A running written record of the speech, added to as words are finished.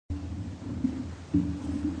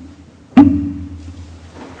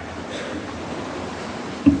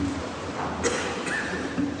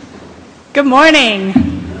Good morning.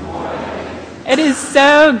 It is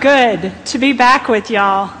so good to be back with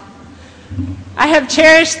y'all. I have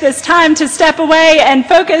cherished this time to step away and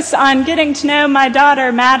focus on getting to know my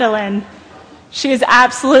daughter, Madeline. She is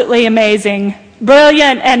absolutely amazing,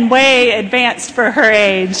 brilliant, and way advanced for her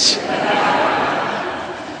age.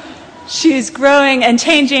 She is growing and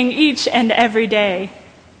changing each and every day.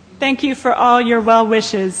 Thank you for all your well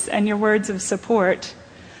wishes and your words of support.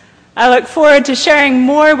 I look forward to sharing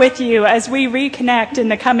more with you as we reconnect in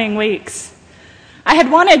the coming weeks. I had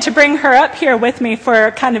wanted to bring her up here with me for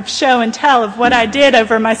a kind of show and tell of what I did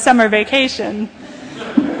over my summer vacation.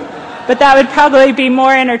 But that would probably be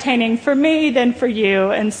more entertaining for me than for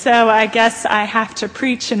you, and so I guess I have to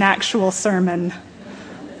preach an actual sermon.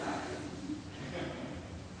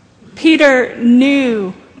 Peter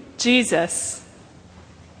knew Jesus.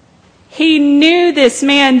 He knew this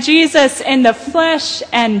man, Jesus, in the flesh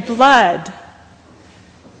and blood.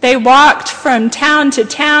 They walked from town to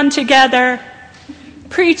town together,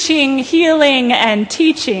 preaching, healing, and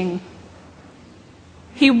teaching.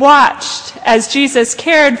 He watched as Jesus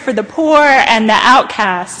cared for the poor and the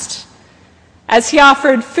outcast, as he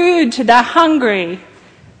offered food to the hungry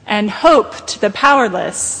and hope to the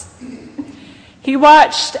powerless. He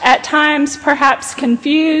watched, at times perhaps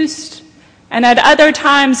confused, and at other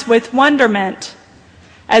times with wonderment,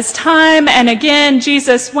 as time and again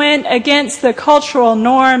Jesus went against the cultural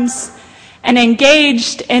norms and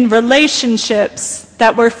engaged in relationships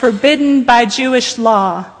that were forbidden by Jewish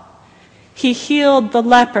law. He healed the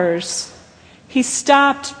lepers. He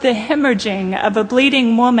stopped the hemorrhaging of a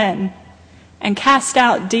bleeding woman and cast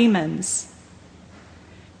out demons.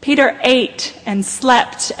 Peter ate and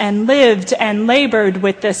slept and lived and labored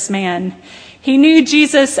with this man. He knew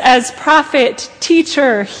Jesus as prophet,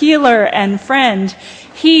 teacher, healer, and friend.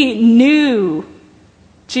 He knew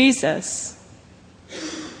Jesus.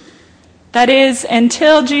 That is,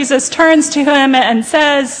 until Jesus turns to him and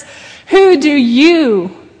says, "Who do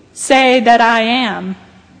you say that I am?"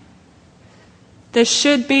 This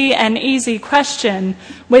should be an easy question.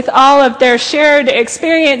 With all of their shared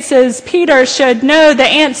experiences, Peter should know the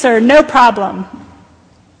answer, no problem.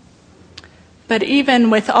 But even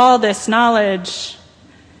with all this knowledge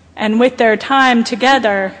and with their time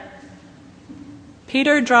together,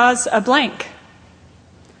 Peter draws a blank.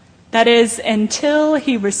 That is, until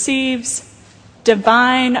he receives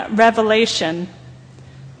divine revelation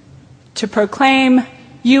to proclaim,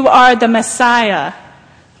 "You are the Messiah,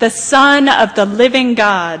 the Son of the living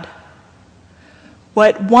God.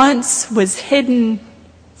 What once was hidden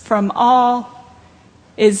from all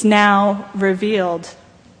is now revealed."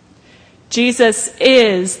 Jesus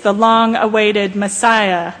is the long-awaited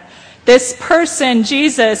Messiah. This person,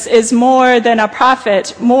 Jesus, is more than a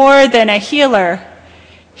prophet, more than a healer.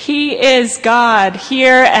 He is God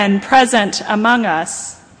here and present among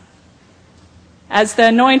us. As the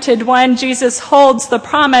Anointed One, Jesus holds the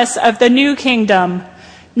promise of the new kingdom,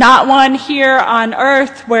 not one here on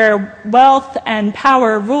earth where wealth and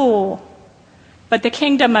power rule, but the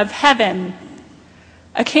kingdom of heaven,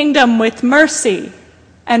 a kingdom with mercy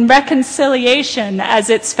and reconciliation as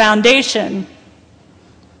its foundation.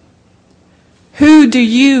 Who do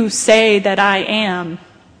you say that I am?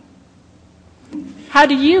 How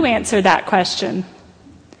do you answer that question?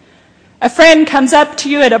 A friend comes up to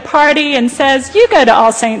you at a party and says, "You go to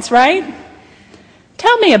All Saints, right?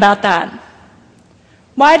 Tell me about that.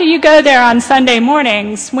 Why do you go there on Sunday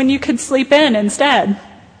mornings when you could sleep in instead?"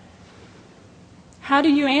 How do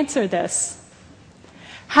you answer this?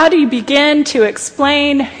 How do you begin to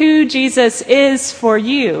explain who Jesus is for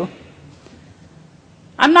you?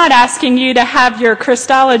 I'm not asking you to have your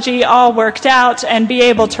Christology all worked out and be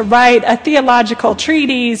able to write a theological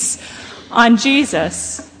treatise on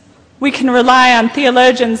Jesus. We can rely on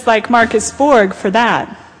theologians like Marcus Borg for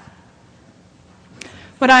that.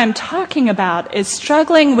 What I am talking about is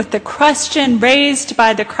struggling with the question raised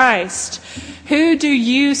by the Christ. Who do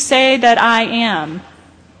you say that I am?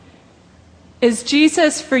 Is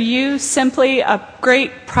Jesus for you simply a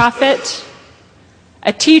great prophet,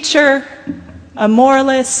 a teacher, a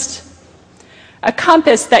moralist, a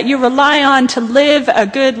compass that you rely on to live a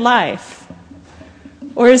good life?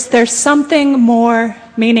 Or is there something more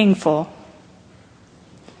meaningful?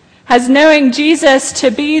 Has knowing Jesus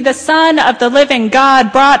to be the Son of the living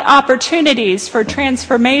God brought opportunities for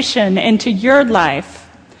transformation into your life?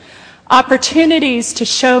 Opportunities to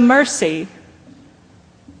show mercy,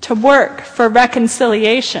 to work for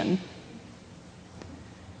reconciliation?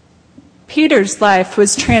 Peter's life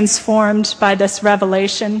was transformed by this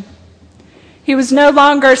revelation. He was no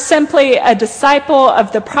longer simply a disciple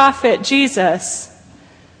of the prophet Jesus,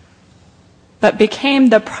 but became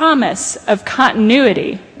the promise of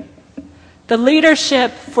continuity, the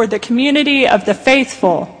leadership for the community of the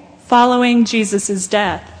faithful following Jesus'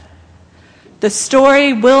 death. The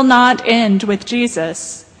story will not end with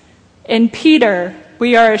Jesus. In Peter,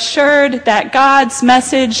 we are assured that God's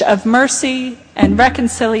message of mercy and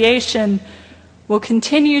reconciliation will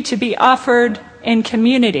continue to be offered in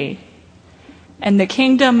community, and the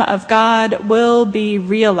kingdom of God will be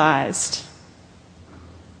realized.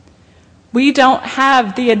 We don't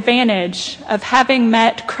have the advantage of having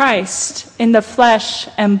met Christ in the flesh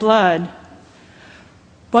and blood.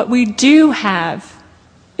 What we do have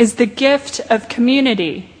is the gift of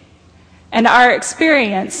community and our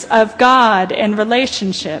experience of God and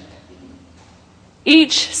relationship.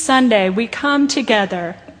 Each Sunday we come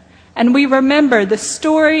together and we remember the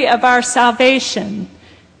story of our salvation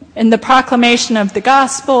in the proclamation of the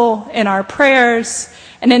gospel, in our prayers,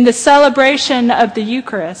 and in the celebration of the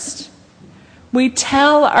Eucharist. We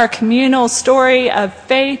tell our communal story of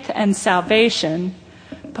faith and salvation,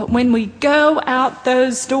 but when we go out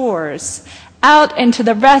those doors, out into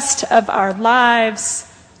the rest of our lives,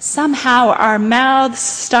 somehow our mouths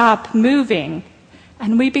stop moving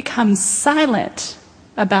and we become silent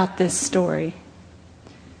about this story.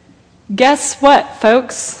 Guess what,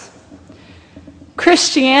 folks?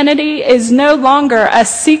 Christianity is no longer a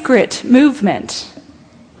secret movement.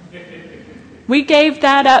 We gave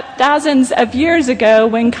that up thousands of years ago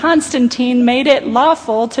when Constantine made it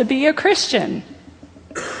lawful to be a Christian.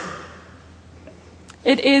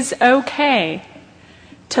 It is okay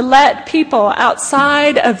to let people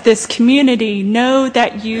outside of this community know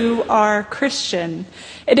that you are Christian.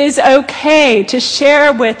 It is okay to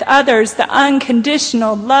share with others the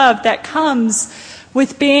unconditional love that comes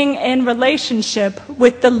with being in relationship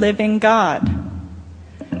with the living God.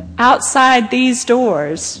 Outside these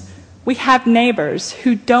doors, we have neighbors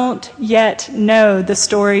who don't yet know the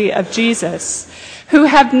story of Jesus, who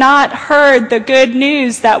have not heard the good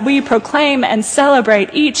news that we proclaim and celebrate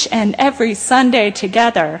each and every Sunday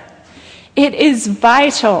together. It is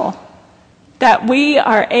vital that we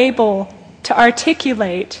are able to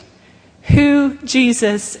articulate who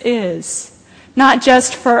Jesus is, not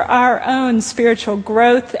just for our own spiritual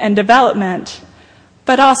growth and development,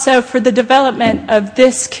 but also for the development of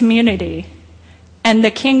this community and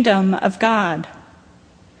the kingdom of God.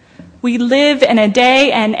 We live in a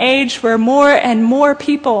day and age where more and more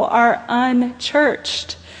people are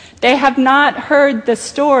unchurched. They have not heard the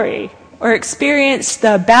story or experienced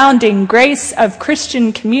the abounding grace of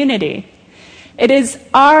Christian community. It is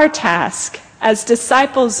our task as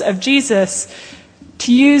disciples of Jesus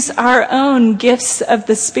to use our own gifts of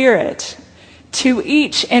the Spirit, to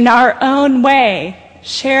each in our own way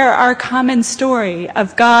share our common story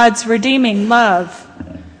of God's redeeming love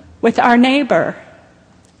with our neighbor,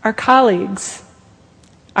 our colleagues,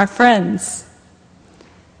 our friends.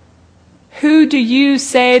 Who do you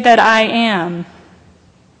say that I am?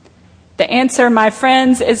 The answer, my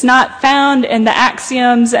friends, is not found in the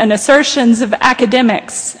axioms and assertions of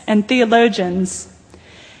academics and theologians.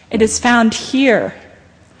 It is found here,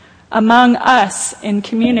 among us in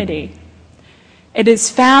community. It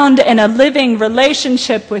is found in a living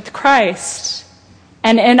relationship with Christ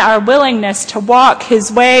and in our willingness to walk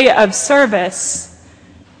his way of service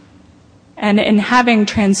and in having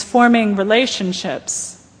transforming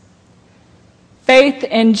relationships. Faith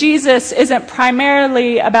in Jesus isn't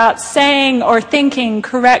primarily about saying or thinking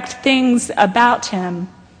correct things about him.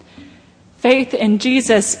 Faith in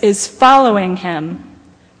Jesus is following him,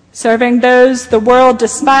 serving those the world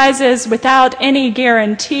despises without any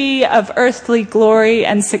guarantee of earthly glory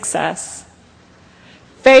and success.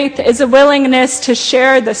 Faith is a willingness to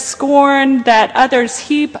share the scorn that others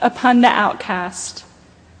heap upon the outcast.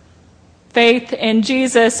 Faith in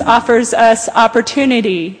Jesus offers us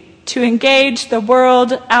opportunity to engage the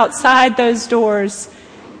world outside those doors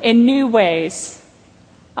in new ways,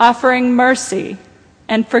 offering mercy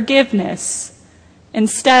and forgiveness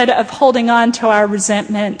instead of holding on to our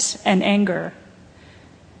resentment and anger.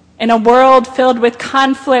 In a world filled with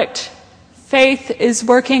conflict, faith is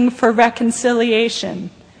working for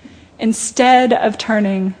reconciliation instead of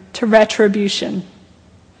turning to retribution.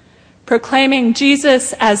 Proclaiming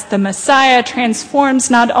Jesus as the Messiah transforms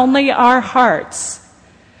not only our hearts,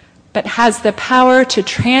 but has the power to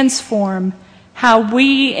transform how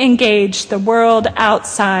we engage the world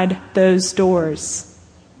outside those doors.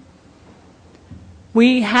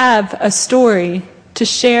 We have a story to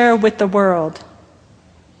share with the world.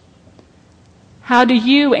 How do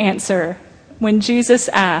you answer when Jesus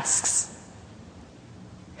asks,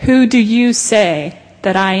 "Who do you say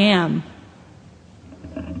that I am?"